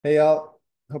Hey, Al.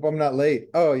 Hope I'm not late.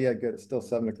 Oh, yeah, good. It's still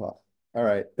 7 o'clock. All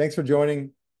right. Thanks for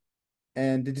joining.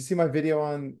 And did you see my video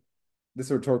on this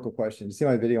is a rhetorical question? Did you see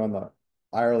my video on the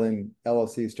Ireland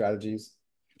LLC strategies?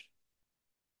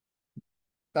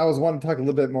 I was wanting to talk a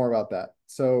little bit more about that.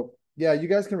 So, yeah, you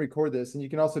guys can record this and you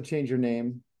can also change your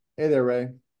name. Hey there, Ray.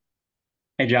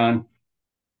 Hey, John,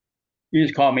 you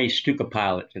just call me Stuka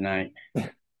Pilot tonight.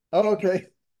 Oh, okay.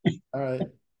 All right.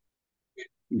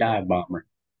 Dive bomber.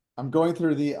 I'm going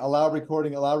through the allow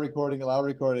recording, allow recording, allow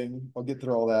recording. I'll get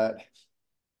through all that.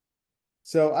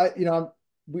 So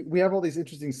we have all these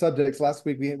interesting subjects. Last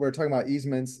week we were talking about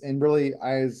easements, and really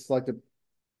I just like to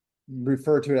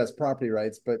refer to it as property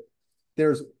rights, but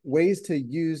there's ways to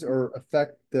use or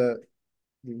affect the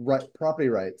property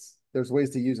rights. There's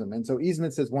ways to use them. And so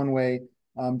easements is one way.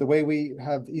 The way we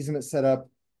have easements set up,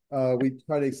 we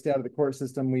try to stay out of the court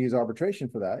system. We use arbitration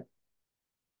for that.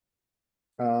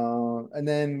 And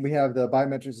then we have the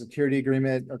biometric security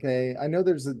agreement. Okay, I know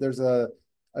there's a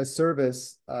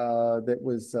service that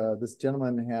was this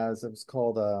gentleman has. It was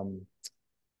called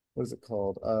what is it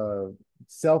called?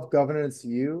 Self-governance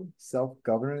U.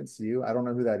 I don't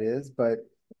know who that is, but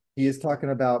he is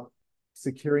talking about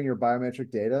securing your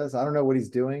biometric data. So I don't know what he's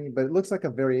doing, but it looks like a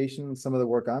variation of some of the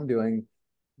work I'm doing.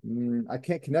 I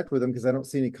can't connect with him because I don't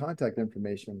see any contact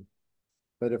information.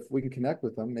 But if we can connect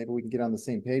with them, maybe we can get on the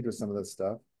same page with some of this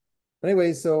stuff. But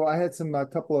anyway, so I had some a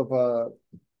couple of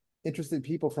interested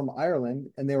people from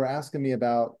Ireland, and they were asking me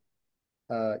about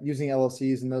using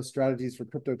LLCs and those strategies for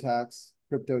crypto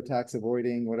tax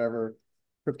avoiding, whatever,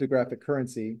 cryptographic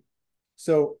currency.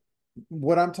 So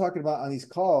what I'm talking about on these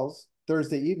calls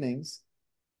Thursday evenings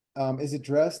is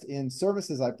addressed in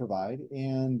services I provide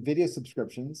and video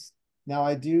subscriptions. Now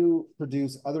I do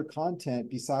produce other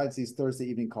content besides these Thursday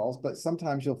evening calls, but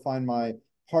sometimes you'll find my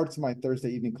parts of my Thursday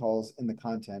evening calls in the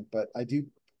content. But I do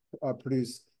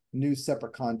produce new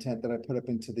separate content that I put up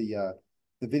into the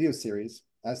video series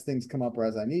as things come up or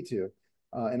as I need to.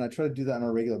 And I try to do that on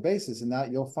a regular basis. And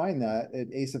that you'll find that at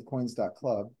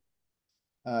aceofcoins.club.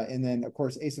 And then, of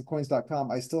course,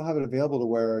 aceofcoins.com, I still have it available to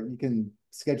where you can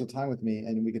schedule time with me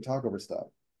and we can talk over stuff.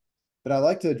 But I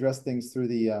like to address things through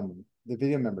the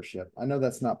video membership. I know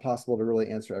that's not possible to really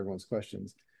answer everyone's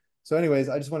questions. So anyways,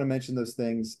 I just want to mention those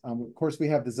things. Of course, we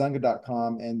have the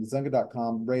Zunga.com and the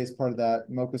Zunga.com. Ray is part of that.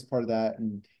 Mocha's part of that.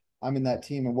 And I'm in that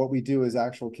team. And what we do is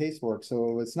actual casework.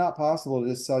 So it's not possible to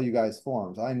just sell you guys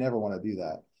forms. I never want to do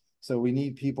that. So we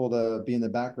need people to be in the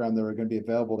background that are going to be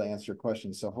available to answer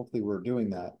questions. So hopefully we're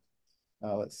doing that.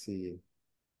 Let's see.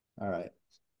 All right.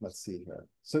 Let's see here.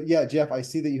 So yeah, Jeff, I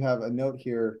see that you have a note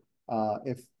here.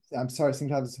 If I'm sorry,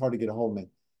 sometimes it's hard to get a hold of me.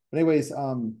 But anyways,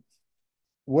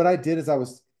 what I did is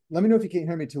let me know if you can't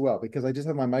hear me too well because I just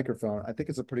have my microphone. I think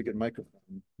it's a pretty good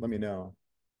microphone. Let me know.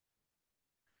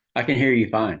 I can hear you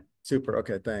fine. Super.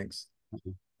 Okay, thanks.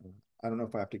 I don't know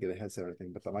if I have to get a headset or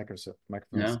anything, but the microphone's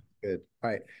No? good. All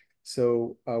right.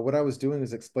 So what I was doing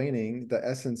is explaining the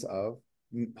essence of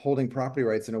holding property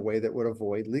rights in a way that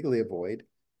would legally avoid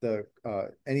the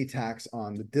any tax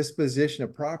on the disposition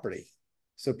of property.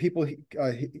 So people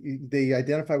they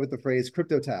identify with the phrase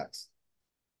crypto tax.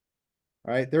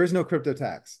 All right. There is no crypto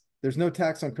tax. There's no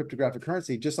tax on cryptographic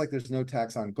currency, just like there's no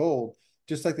tax on gold,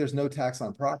 just like there's no tax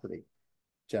on property.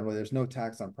 Generally, there's no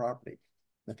tax on property.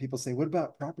 And people say, what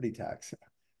about property tax?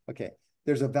 Okay,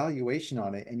 there's a valuation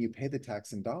on it and you pay the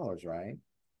tax in dollars, right?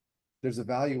 There's a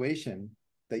valuation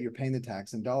that you're paying the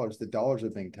tax in dollars. The dollars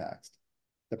are being taxed.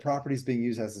 The property is being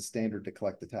used as a standard to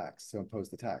collect the tax, to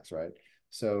impose the tax, right?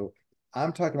 So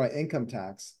I'm talking about income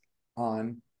tax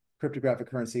on cryptographic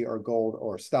currency or gold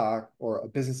or stock or a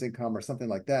business income or something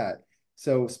like that.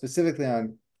 So specifically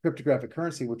on cryptographic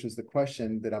currency, which is the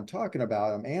question that I'm talking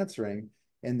about, I'm answering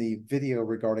in the video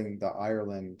regarding the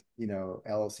Ireland,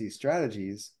 LLC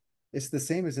strategies, it's the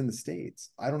same as in the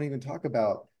States. I don't even talk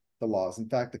about the laws. In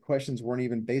fact, the questions weren't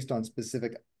even based on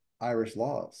specific Irish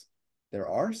laws. There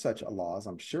are such laws.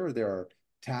 I'm sure there are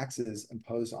taxes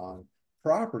imposed on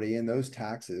property, and those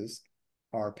taxes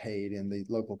are paid in the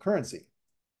local currency.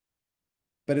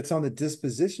 But it's on the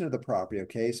disposition of the property,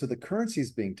 okay? So the currency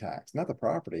is being taxed, not the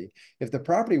property. If the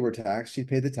property were taxed, you'd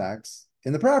pay the tax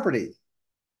in the property.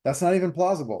 That's not even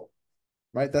plausible,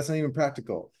 right? That's not even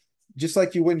practical. Just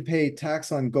like you wouldn't pay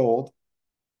tax on gold,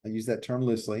 I use that term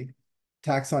loosely,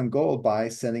 tax on gold by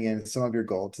sending in some of your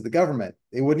gold to the government.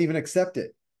 They wouldn't even accept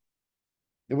it.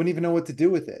 They wouldn't even know what to do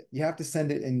with it. You have to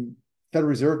send it in Federal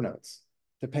Reserve notes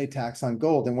to pay tax on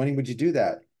gold. And when would you do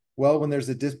that? Well, when there's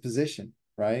a disposition,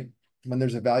 right? When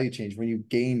there's a value change, when you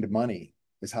gained money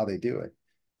is how they do it.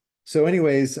 So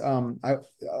anyways,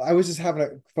 I was just having a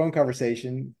phone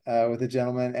conversation with a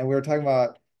gentleman and we were talking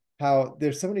about how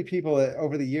there's so many people that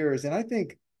over the years, and I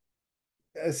think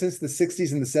since the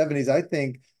 60s and the 70s, I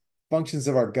think functions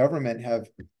of our government have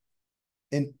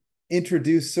in,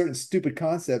 introduced certain stupid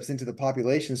concepts into the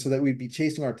population so that we'd be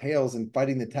chasing our tails and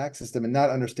fighting the tax system and not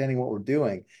understanding what we're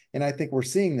doing. And I think we're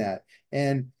seeing that.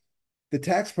 And the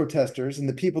tax protesters and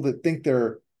the people that think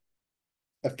they're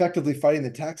effectively fighting the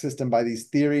tax system by these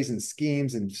theories and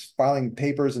schemes and filing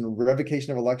papers and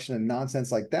revocation of election and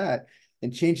nonsense like that,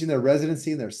 and changing their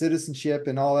residency and their citizenship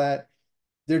and all that,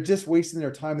 they're just wasting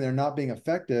their time and they're not being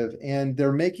effective. And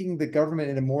they're making the government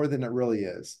into more than it really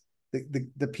is.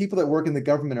 The people that work in the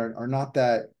government are not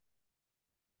that,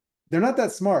 they're not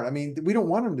that smart. I mean, we don't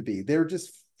want them to be. They're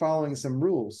just following some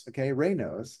rules. Okay. Ray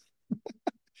knows.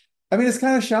 I mean, it's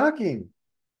kind of shocking.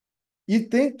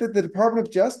 You'd think that the Department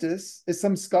of Justice is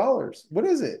some scholars. What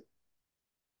is it?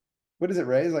 What is it,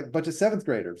 Ray? It's like a bunch of seventh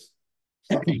graders.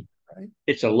 Something, right?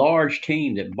 It's a large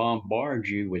team that bombards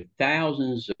you with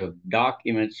thousands of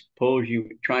documents, pulls you,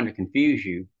 trying to confuse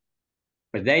you,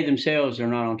 but they themselves are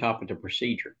not on top of the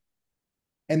procedure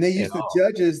And they use at the all.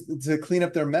 judges to clean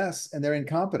up their mess and their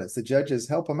incompetence. The judges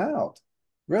help them out.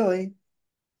 Really?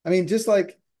 I mean, just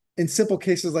like in simple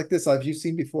cases like this, I've you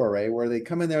seen before, right? Where they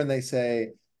come in there and they say,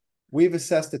 we've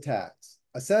assessed a tax.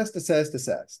 Assessed, assessed,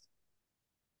 assessed.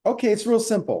 Okay, it's real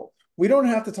simple. We don't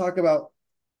have to talk about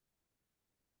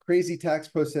crazy tax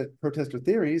protester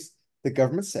theories. The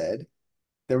government said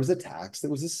there was a tax that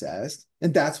was assessed,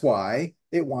 and that's why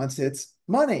it wants its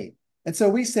money. And so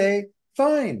we say,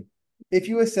 fine, if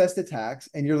you assessed a tax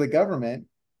and you're the government,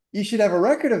 you should have a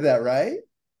record of that, right?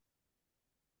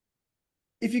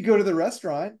 If you go to the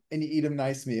restaurant and you eat a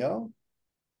nice meal,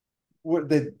 what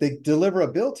they deliver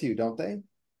a bill to you, don't they?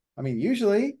 I mean,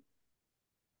 usually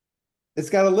it's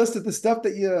got a list of the stuff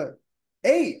that you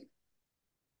ate,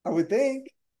 I would think.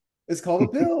 It's called a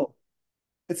bill.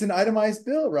 It's an itemized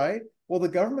bill, right? Well, the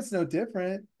government's no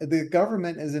different. The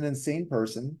government is an insane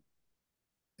person.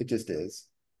 It just is.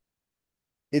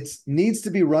 It needs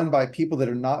to be run by people that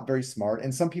are not very smart.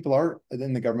 And some people are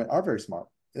in the government are very smart.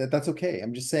 That's okay.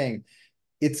 I'm just saying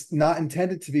it's not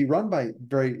intended to be run by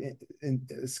very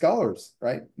scholars,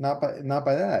 right? Not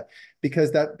by that,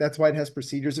 because that's why it has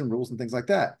procedures and rules and things like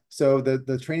that. So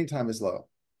the training time is low.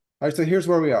 All right, so here's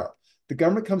where we are. The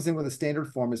government comes in with a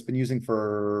standard form it's been using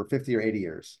for 50 or 80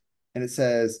 years, and it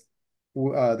says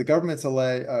the government's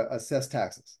assess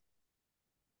taxes,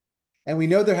 and we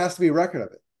know there has to be a record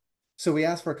of it. So we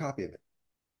ask for a copy of it.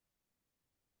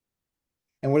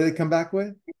 And what do they come back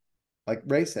with? Like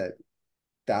Ray said,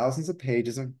 thousands of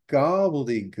pages of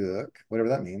gobbledygook, whatever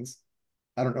that means.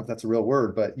 I don't know if that's a real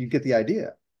word, but you get the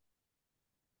idea.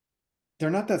 They're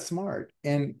not that smart.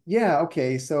 And yeah,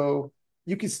 okay, so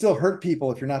you can still hurt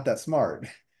people if you're not that smart.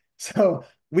 So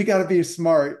we got to be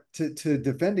smart to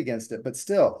defend against it, but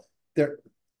still, there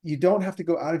you don't have to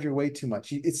go out of your way too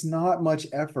much. It's not much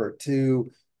effort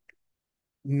to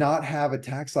not have a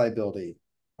tax liability.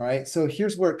 All right. So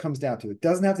here's where it comes down to. It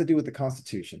doesn't have to do with the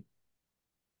Constitution.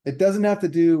 It doesn't have to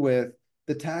do with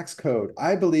the tax code.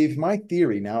 I believe my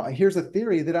theory now, here's a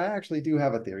theory that I actually do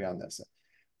have a theory on this.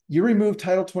 You remove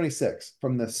Title 26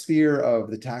 from the sphere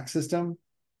of the tax system,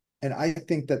 and I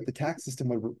think that the tax system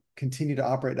would continue to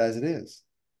operate as it is.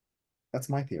 That's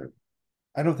my theory.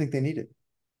 I don't think they need it.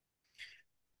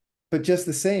 But just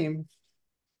the same,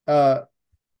 uh,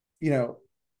 you know,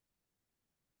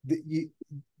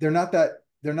 they're not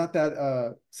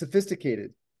that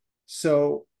sophisticated.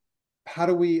 So how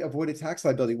do we avoid a tax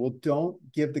liability? Well, don't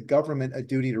give the government a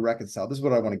duty to reconcile. This is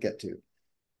what I want to get to.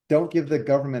 Don't give the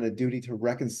government a duty to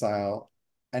reconcile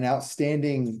an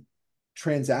outstanding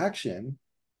transaction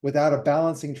without a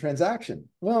balancing transaction.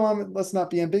 Well, let's not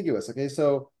be ambiguous. Okay.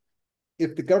 So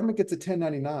if the government gets a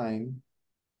 1099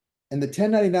 and the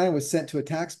 1099 was sent to a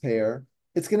taxpayer,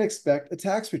 it's going to expect a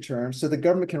tax return so the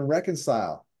government can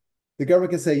reconcile. The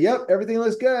government can say, yep, everything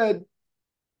looks good.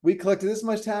 We collected this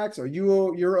much tax, or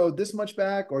you're owed this much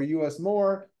back, or you owe us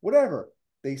more, whatever.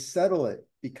 They settle it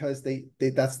because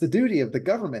that's the duty of the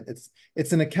government.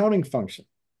 It's an accounting function.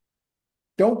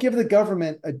 Don't give the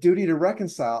government a duty to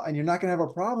reconcile, and you're not going to have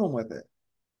a problem with it.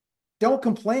 Don't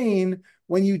complain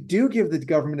when you do give the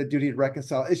government a duty to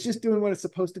reconcile. It's just doing what it's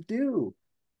supposed to do.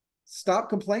 Stop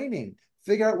complaining.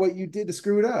 Figure out what you did to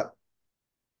screw it up.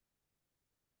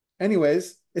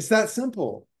 Anyways, it's that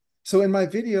simple. So in my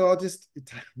video, I'll just,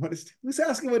 who's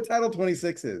asking what Title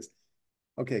 26 is?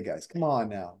 Okay, guys, come on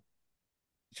now.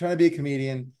 I'm trying to be a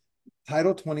comedian.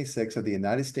 Title 26 of the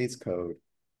United States Code.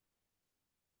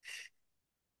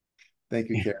 Thank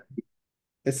you, Karen.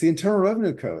 It's the Internal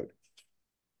Revenue Code.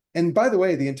 And by the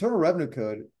way, the Internal Revenue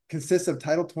Code consists of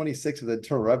Title 26 of the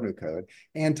Internal Revenue Code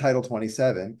and Title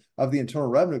 27 of the Internal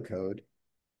Revenue Code,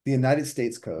 the United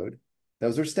States Code.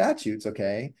 Those are statutes,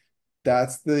 okay?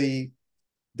 That's the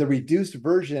reduced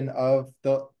version of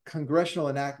the congressional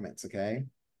enactments, okay?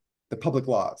 The public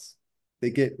laws.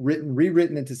 They get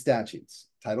rewritten into statutes.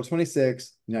 Title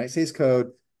 26, United States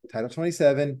Code, Title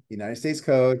 27, United States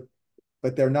Code,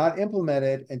 but they're not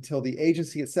implemented until the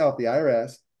agency itself, the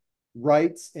IRS,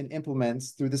 writes and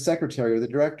implements through the secretary or the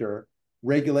director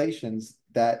regulations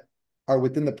that are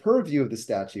within the purview of the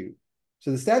statute. So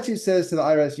the statute says to the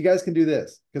IRS, you guys can do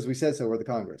this because we said so, we're the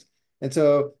Congress. And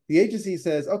so the agency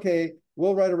says, okay,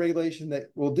 we'll write a regulation that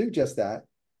will do just that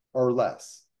or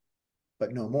less,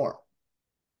 but no more.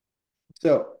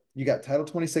 So you got Title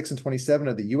 26 and 27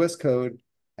 of the US Code,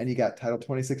 and you got Title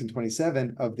 26 and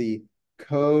 27 of the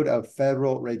Code of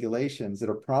Federal Regulations that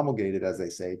are promulgated, as they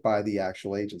say, by the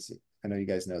actual agency. I know you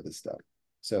guys know this stuff.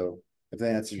 So if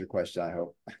that answers your question, I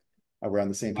hope we're on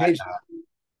the same page.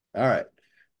 All right.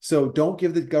 So don't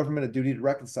give the government a duty to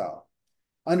reconcile.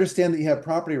 Understand that you have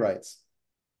property rights.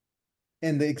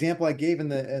 And the example I gave in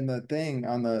the thing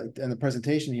on the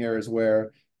presentation here is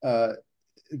where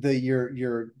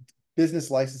your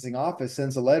business licensing office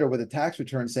sends a letter with a tax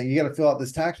return saying you got to fill out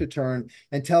this tax return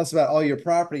and tell us about all your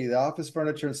property, the office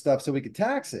furniture and stuff, so we could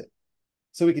tax it.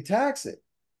 So we could tax it.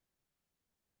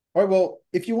 All right, well,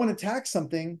 if you want to tax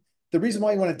something, the reason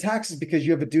why you want to tax is because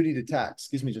you have a duty to tax.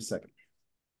 Excuse me just a second.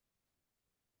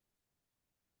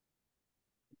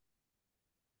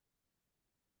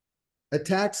 A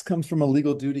tax comes from a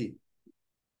legal duty.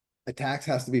 A tax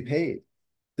has to be paid.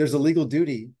 There's a legal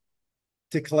duty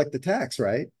to collect the tax,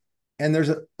 right? And there's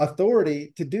an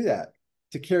authority to do that,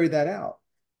 to carry that out.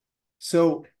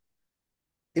 So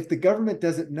if the government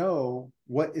doesn't know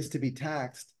what is to be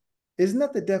taxed, isn't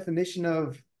that the definition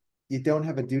of you don't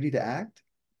have a duty to act?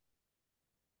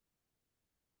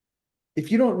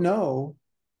 If you don't know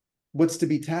what's to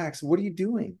be taxed, what are you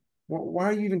doing? Why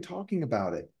are you even talking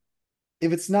about it?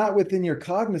 If it's not within your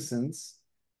cognizance,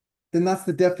 then that's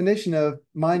the definition of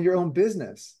mind your own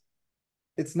business.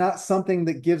 It's not something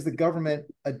that gives the government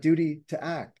a duty to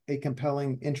act, a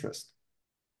compelling interest.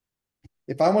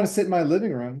 If I want to sit in my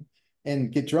living room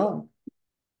and get drunk,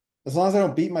 as long as I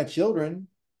don't beat my children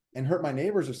and hurt my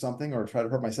neighbors or something, or try to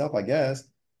hurt myself, I guess,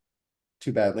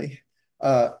 too badly,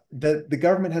 the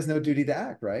government has no duty to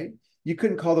act, right? You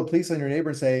couldn't call the police on your neighbor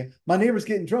and say, my neighbor's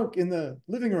getting drunk in the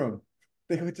living room.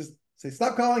 They would just say,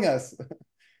 stop calling us.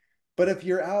 But if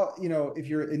you're out, if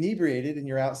you're inebriated and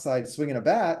you're outside swinging a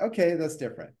bat, okay, that's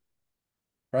different,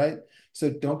 right?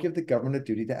 So don't give the government a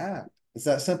duty to act. It's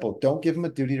that simple. Don't give them a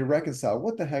duty to reconcile.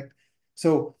 What the heck?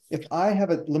 So if I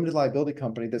have a limited liability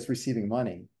company that's receiving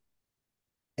money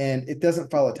and it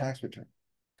doesn't file a tax return,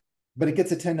 but it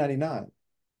gets a 1099,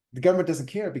 the government doesn't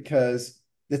care because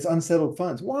it's unsettled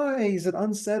funds. Why is it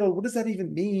unsettled? What does that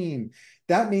even mean?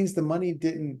 That means the money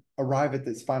didn't arrive at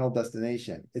its final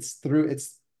destination. It's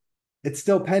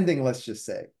still pending, let's just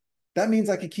say. That means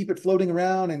I can keep it floating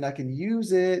around and I can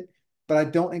use it, but I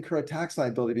don't incur a tax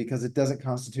liability because it doesn't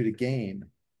constitute a gain.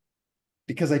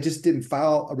 Because I just didn't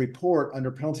file a report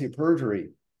under penalty of perjury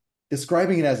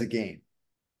describing it as a gain.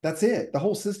 That's it. The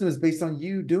whole system is based on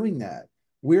you doing that.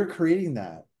 We're creating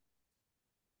that.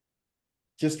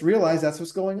 Just realize that's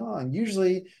what's going on.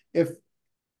 Usually, if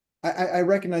I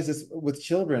recognize this with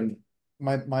children,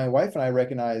 my wife and I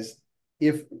recognize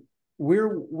if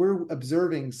we're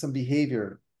observing some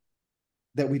behavior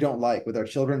that we don't like with our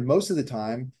children, most of the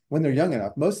time when they're young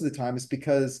enough, most of the time it's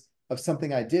because of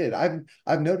something I did.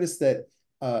 I've noticed that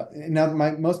now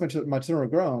most of my children are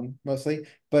grown mostly,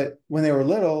 but when they were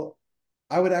little,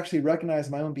 I would actually recognize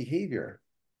my own behavior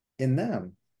in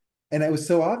them. And it was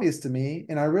so obvious to me.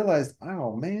 And I realized,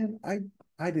 oh man, I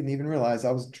didn't even realize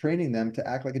I was training them to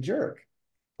act like a jerk.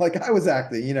 Like I was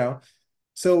acting.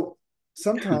 So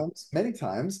sometimes, many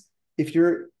times, if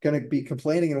you're going to be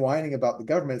complaining and whining about the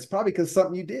government, it's probably because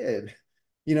something you did.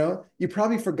 You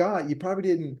probably forgot. You probably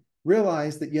didn't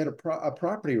realize that you had a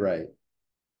property right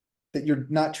that you're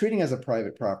not treating as a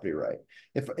private property right.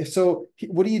 If so,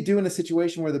 what do you do in a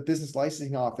situation where the business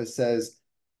licensing office says,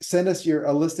 send us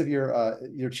a list of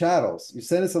your chattels. You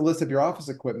send us a list of your office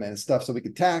equipment and stuff so we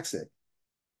can tax it.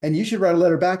 And you should write a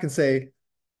letter back and say,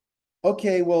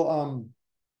 okay, well,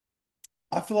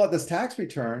 I'll fill out this tax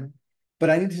return,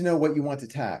 but I need to know what you want to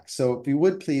tax. So if you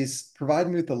would please provide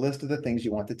me with a list of the things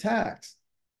you want to tax.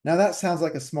 Now that sounds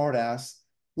like a smart ass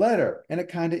letter, and it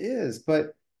kind of is,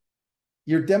 but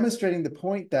you're demonstrating the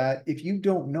point that if you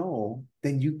don't know,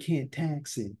 then you can't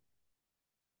tax it.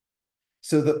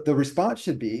 So the response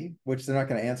should be, which they're not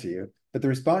going to answer you, But the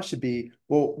response should be,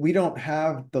 well, we don't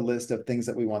have the list of things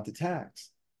that we want to tax.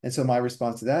 And so my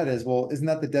response to that is, well, isn't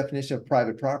that the definition of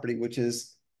private property, which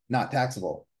is not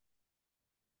taxable?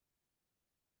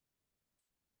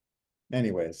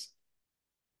 Anyways,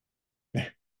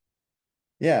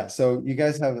 yeah, so you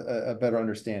guys have a better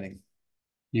understanding.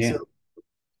 Yeah, So good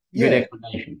yeah,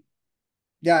 explanation.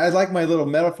 yeah, I like my little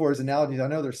metaphors, analogies. I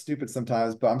know they're stupid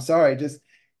sometimes, but I'm sorry,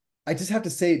 I just have to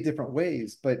say it different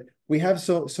ways. But we have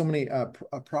so many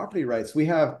property rights. We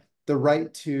have the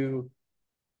right to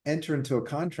enter into a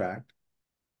contract,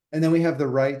 and then we have the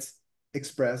rights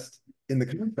expressed in the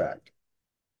contract.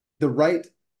 The right,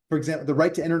 for example, the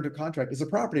right to enter into a contract is a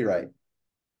property right.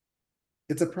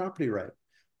 It's a property right.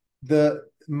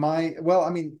 Well, I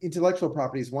mean, intellectual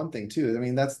property is one thing too. I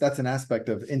mean, that's an aspect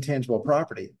of intangible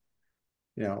property,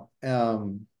 you know.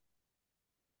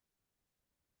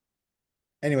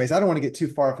 Anyways, I don't want to get too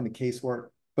far from the casework,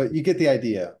 but you get the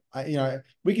idea.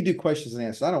 We could do questions and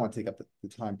answers. I don't want to take up the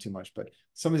time too much, but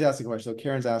somebody's asking a question. So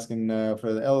Karen's asking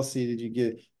for the LLC, did you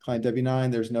get client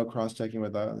W-9? There's no cross-checking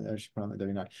with I should put on the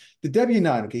W-9. The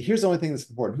W-9, okay, here's the only thing that's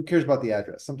important. Who cares about the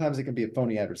address? Sometimes it can be a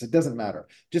phony address. It doesn't matter.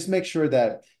 Just make sure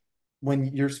that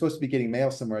when you're supposed to be getting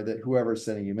mail somewhere, that whoever's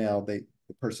sending you mail, the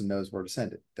person knows where to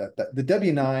send it. The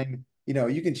W-9,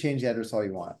 you can change the address all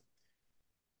you want.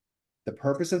 The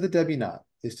purpose of the W-9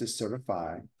 is to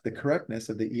certify the correctness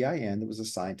of the EIN that was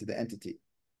assigned to the entity.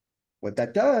 What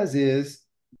that does is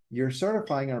you're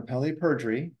certifying on a penalty of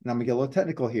perjury, and I'm gonna get a little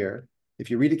technical here.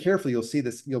 If you read it carefully, you'll see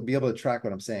this, you'll be able to track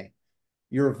what I'm saying.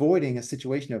 You're avoiding a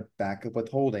situation of backup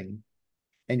withholding,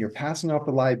 and you're passing off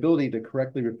the liability to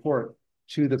correctly report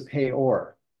to the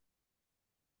payor.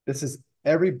 This is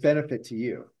every benefit to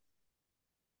you.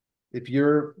 If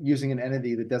you're using an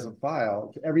entity that doesn't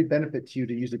file, it's every benefit to you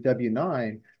to use a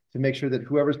W-9 to make sure that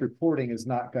whoever's reporting is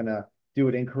not going to do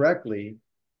it incorrectly.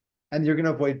 And you're going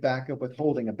to avoid backup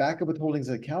withholding. A backup withholding is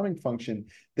an accounting function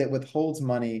that withholds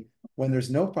money when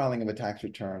there's no filing of a tax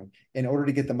return. In order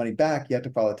to get the money back, you have to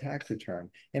file a tax return.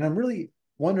 And I'm really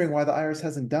wondering why the IRS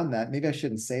hasn't done that. Maybe I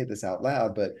shouldn't say this out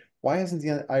loud, but why hasn't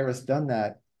the IRS done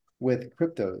that with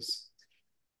cryptos?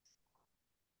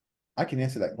 I can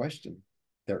answer that question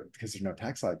because there's no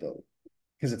tax liability.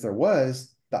 Because if there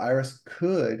was, the IRS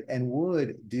could and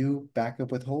would do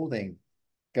backup withholding.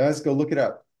 Guys, go look it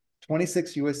up.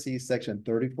 26 USC section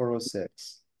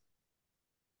 3406.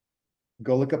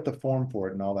 Go look up the form for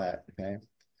it and all that. Okay.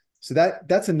 So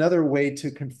that's another way to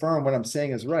confirm what I'm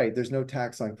saying is right. There's no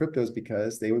tax on cryptos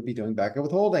because they would be doing backup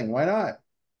withholding. Why not?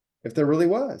 If there really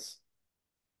was.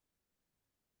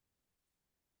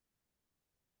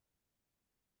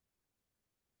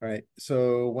 All right.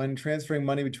 So when transferring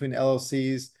money between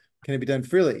LLCs, can it be done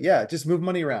freely? Yeah, just move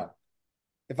money around.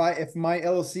 If my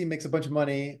LLC makes a bunch of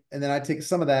money and then I take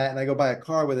some of that and I go buy a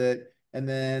car with it, and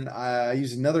then I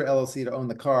use another LLC to own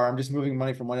the car, I'm just moving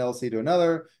money from one LLC to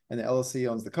another, and the LLC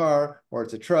owns the car, or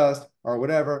it's a trust or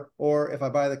whatever. Or if I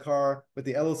buy the car with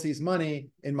the LLC's money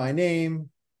in my name,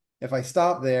 if I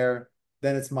stop there,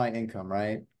 then it's my income,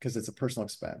 right? Because it's a personal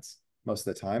expense most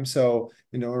of the time. So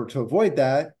in order to avoid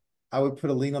that, I would put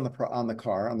a lien on the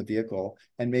car, on the vehicle,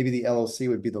 and maybe the LLC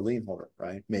would be the lien holder,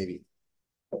 right? Maybe,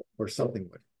 or something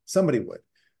would. Somebody would.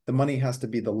 The money has to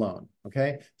be the loan.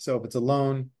 Okay. So if it's a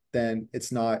loan, then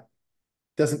it's not,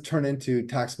 doesn't turn into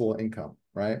taxable income,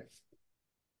 right?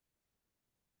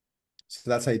 So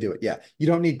that's how you do it. Yeah. You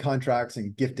don't need contracts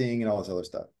and gifting and all this other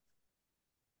stuff.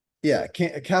 Yeah.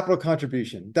 A capital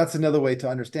contribution. That's another way to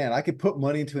understand. I could put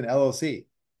money into an LLC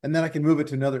and then I can move it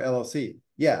to another LLC.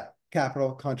 Yeah.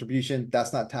 Capital contribution.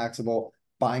 That's not taxable.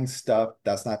 Buying stuff.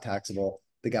 That's not taxable.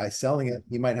 The guy selling it,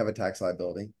 he might have a tax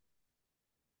liability.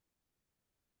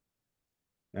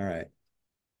 All right.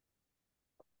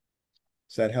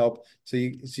 Does that help? So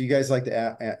you guys like to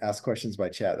ask questions by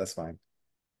chat. That's fine.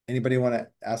 Anybody want to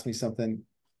ask me something?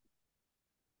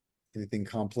 Anything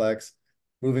complex?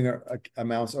 Moving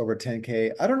amounts over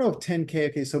 10K. I don't know if 10K.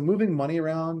 Okay, so moving money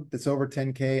around that's over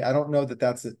 10K. I don't know that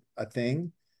that's a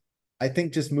thing. I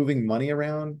think just moving money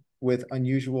around with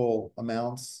unusual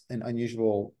amounts and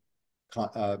unusual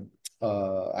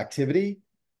activity,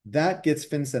 that gets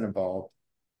FinCEN involved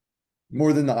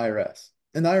more than the IRS.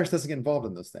 And the IRS doesn't get involved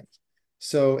in those things.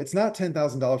 So it's not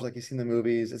 $10,000 like you see in the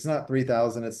movies. It's not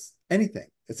 3,000. It's anything.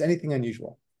 It's anything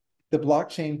unusual. The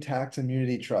blockchain tax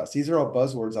immunity trust. These are all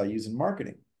buzzwords I use in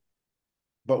marketing.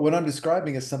 But what I'm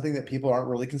describing is something that people aren't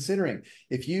really considering.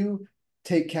 If you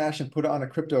take cash and put it on a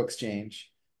crypto exchange,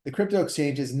 the crypto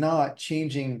exchange is not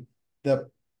changing the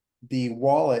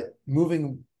wallet,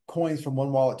 moving coins from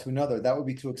one wallet to another. That would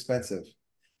be too expensive.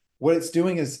 What it's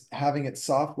doing is having its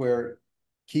software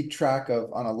keep track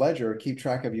of on a ledger, keep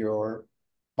track of your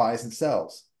buys and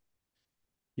sells.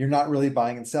 You're not really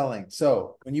buying and selling.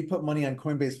 So when you put money on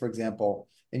Coinbase, for example,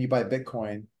 and you buy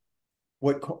Bitcoin,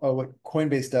 what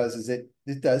Coinbase does is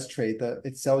it does trade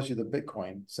it sells you the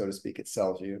Bitcoin, so to speak. It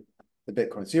sells you the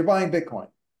Bitcoin. So you're buying Bitcoin,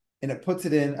 and it puts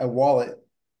it in a wallet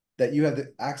that you have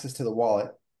access to the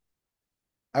wallet.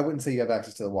 I wouldn't say you have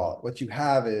access to the wallet. What you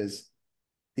have is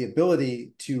the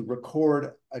ability to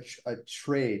record a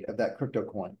trade of that crypto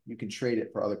coin. You can trade it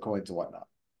for other coins and whatnot,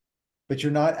 but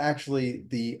you're not actually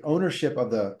the ownership of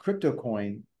the crypto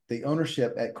coin. The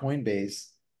ownership at Coinbase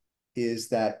is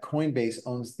that Coinbase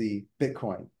owns the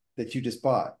Bitcoin that you just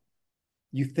bought.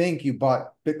 You think you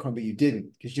bought Bitcoin, but you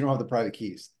didn't because you don't have the private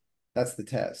keys. That's the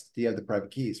test. Do you have the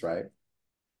private keys, right?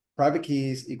 Private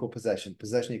keys equal possession.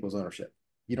 Possession equals ownership.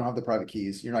 You don't have the private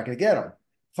keys. You're not going to get them.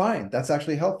 Fine. That's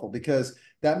actually helpful because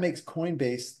that makes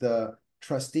Coinbase the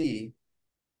trustee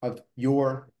of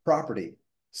your property.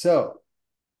 So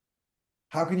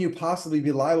how can you possibly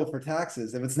be liable for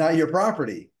taxes if it's not your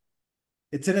property?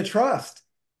 It's in a trust.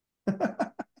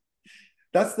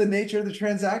 That's the nature of the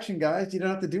transaction, guys. You don't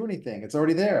have to do anything. It's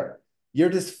already there. You're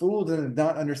just fooled into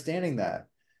not understanding that.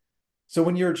 So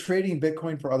when you're trading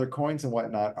Bitcoin for other coins and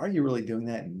whatnot, are you really doing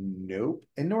that? Nope.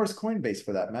 And nor is Coinbase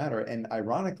for that matter. And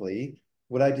ironically,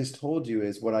 what I just told you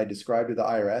is what I described to the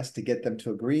IRS to get them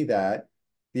to agree that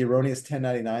the erroneous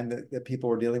 1099 that people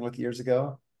were dealing with years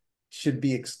ago should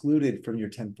be excluded from your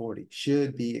 1040,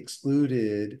 should be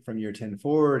excluded from your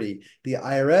 1040. The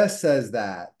IRS says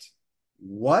that.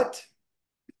 What?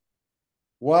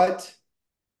 What?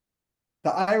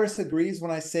 The IRS agrees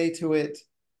when I say to it,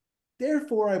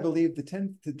 therefore, I believe the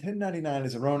 1099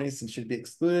 is erroneous and should be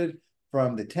excluded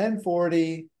from the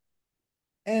 1040,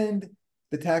 and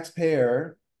the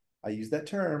taxpayer, I use that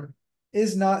term,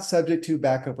 is not subject to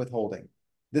backup withholding.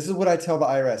 This is what I tell the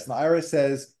IRS, and the IRS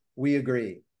says, we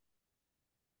agree.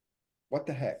 What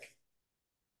the heck?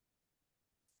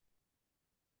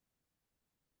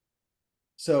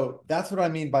 So that's what I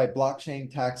mean by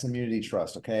blockchain tax immunity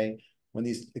trust, okay? When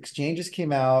these exchanges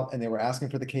came out and they were asking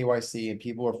for the KYC and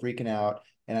people were freaking out,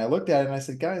 and I looked at it and I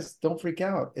said, guys, don't freak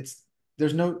out.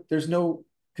 There's no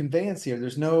conveyance here.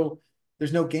 There's no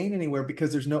gain anywhere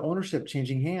because there's no ownership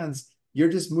changing hands. You're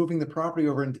just moving the property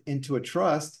over into a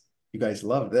trust. You guys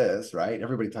love this, right?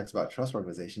 Everybody talks about trust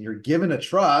organization. You're given a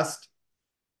trust.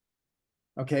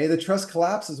 Okay, the trust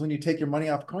collapses when you take your money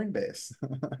off Coinbase.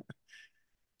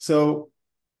 So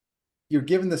you're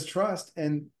given this trust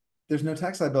and there's no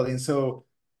tax liability. And so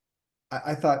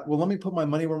I thought, well, let me put my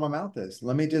money where my mouth is.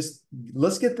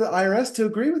 Let's get the IRS to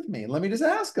agree with me. Let me just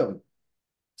ask them.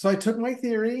 So I took my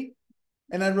theory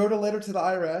and I wrote a letter to the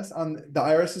IRS on the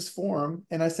IRS's form.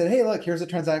 And I said, hey, look, here's a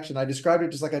transaction. I described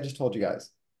it just like I just told you guys.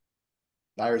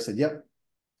 The IRS said, yep,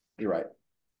 you're right.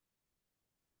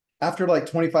 After like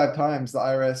 25 times, the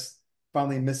IRS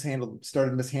finally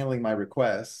started mishandling my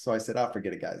request. So I said, oh,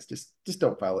 forget it, guys. Just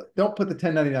don't file it. Don't put the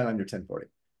 1099 on your 1040.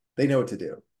 They know what to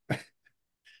do.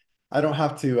 I don't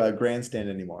have to grandstand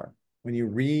anymore. When you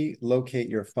relocate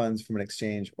your funds from an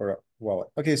exchange or a wallet.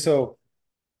 Okay, so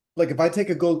like if I take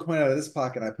a gold coin out of this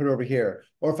pocket and I put it over here,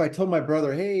 or if I told my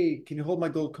brother, hey, can you hold my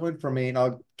gold coin for me and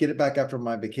I'll get it back after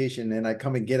my vacation, and I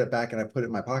come and get it back and I put it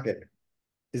in my pocket.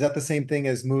 Is that the same thing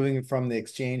as moving from the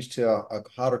exchange to a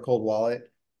hot or cold wallet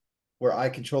where I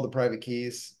control the private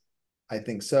keys? I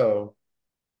think so,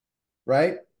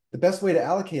 right? The best way to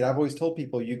allocate, I've always told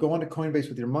people, you go onto Coinbase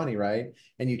with your money, right?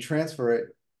 And you transfer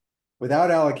it without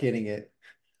allocating it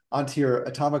onto your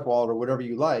Atomic wallet or whatever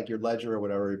you like, your Ledger or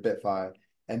whatever, your Bitfi,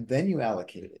 and then you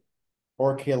allocate it.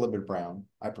 Or Caleb and Brown,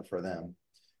 I prefer them.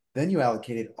 Then you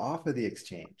allocate it off of the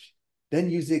exchange. Then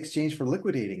use the exchange for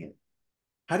liquidating it.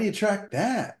 How do you track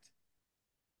that?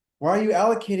 Why are you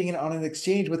allocating it on an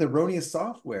exchange with erroneous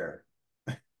software?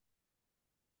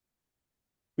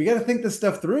 We got to think this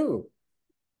stuff through.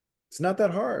 It's not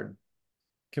that hard.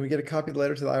 Can we get a copy of the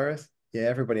letter to the IRS? Yeah,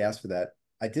 everybody asked for that.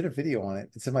 I did a video on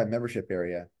it. It's in my membership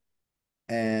area.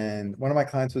 And one of my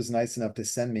clients was nice enough to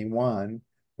send me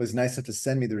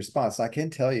the response. So I can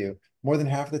tell you, more than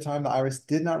half of the time, the IRS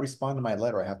did not respond to my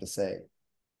letter, I have to say.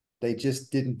 They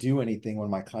just didn't do anything when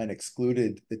my client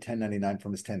excluded the 1099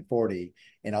 from his 1040.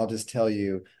 And I'll just tell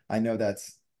you, I know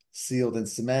that's sealed in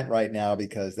cement right now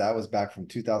because that was back from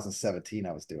 2017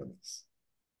 I was doing this.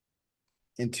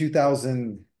 In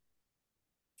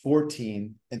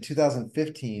 2014 and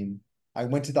 2015, I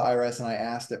went to the IRS and I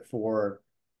asked it for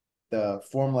the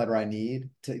form letter I need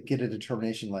to get a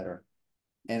determination letter.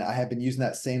 And I had been using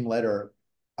that same letter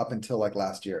up until like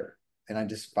last year. And I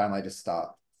just finally just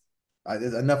stopped.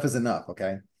 Enough is enough,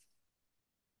 okay?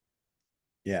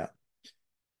 Yeah.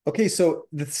 Okay, so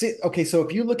so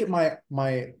if you look at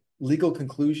my legal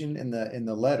conclusion in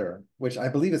the letter, which I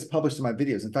believe is published in my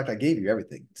videos. In fact, I gave you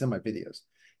everything. It's in my videos.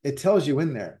 It tells you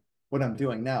in there what I'm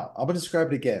doing now. I'm gonna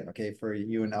describe it again, okay, for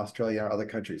you in Australia or other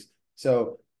countries.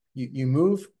 So you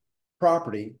move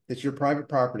property that's your private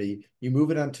property, you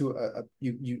move it onto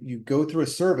you go through a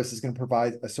service that's going to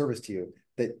provide a service to you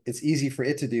that it's easy for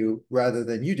it to do rather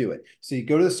than you do it. So you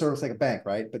go to the service like a bank,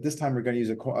 right? But this time we're going to use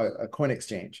a coin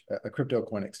exchange, a crypto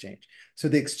coin exchange. So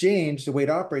the exchange, the way it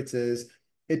operates is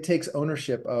it takes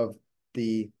ownership of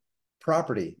the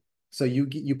property. So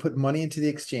you put money into the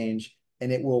exchange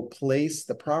and it will place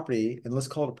the property, and let's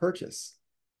call it a purchase,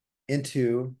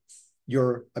 into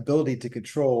your ability to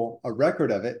control a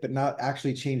record of it, but not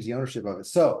actually change the ownership of it.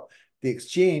 So the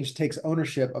exchange takes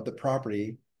ownership of the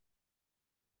property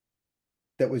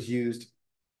that was used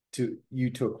to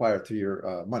acquire through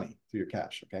your money, through your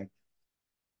cash. Okay.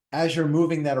 As you're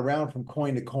moving that around from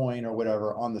coin to coin or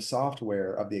whatever on the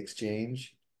software of the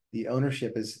exchange, the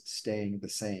ownership is staying the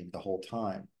same the whole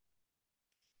time.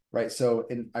 Right. So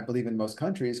I believe in most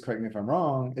countries, correct me if I'm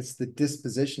wrong, it's the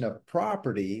disposition of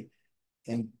property.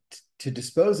 And to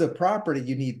dispose of property,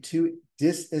 you need two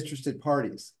disinterested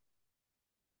parties,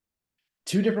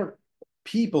 two different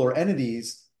people or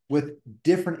entities with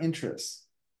different interests.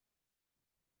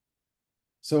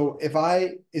 So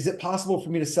is it possible for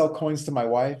me to sell coins to my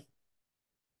wife?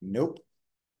 Nope.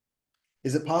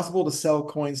 Is it possible to sell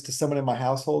coins to someone in my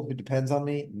household who depends on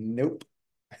me? Nope.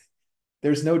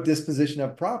 There's no disposition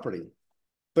of property.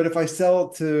 But if I sell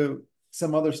to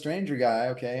some other stranger guy,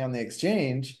 okay, on the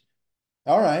exchange,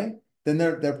 all right, then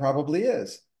there probably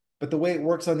is. But the way it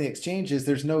works on the exchange is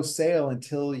there's no sale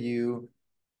until you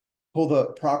pull the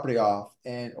property off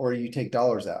or you take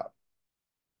dollars out.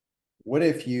 What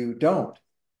if you don't?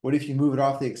 What if you move it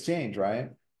off the exchange, right?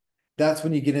 That's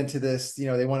when you get into this,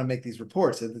 they want to make these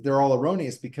reports that they're all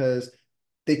erroneous because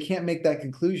they can't make that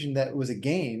conclusion that it was a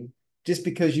gain just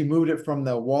because you moved it from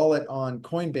the wallet on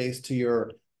Coinbase to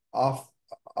your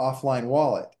offline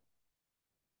wallet.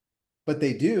 But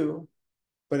they do,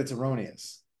 but it's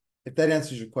erroneous. If that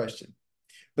answers your question.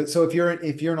 But so if you're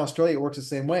in Australia, it works the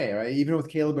same way, right? Even with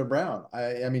Caleb and Brown,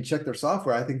 I mean, check their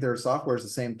software. I think their software is the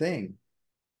same thing.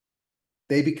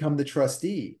 They become the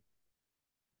trustee.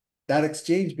 That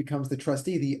exchange becomes the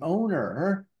trustee, the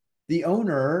owner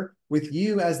with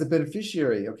you as the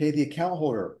beneficiary, okay, the account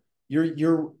holder.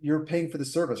 You're paying for the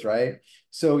service, right?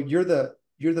 So you're the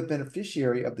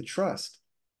beneficiary of the trust.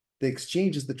 The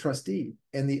exchange is the trustee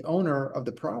and the owner of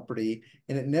the property,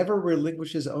 and it never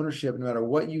relinquishes ownership no matter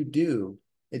what you do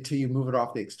until you move it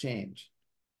off the exchange.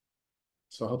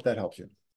 So I hope that helps you.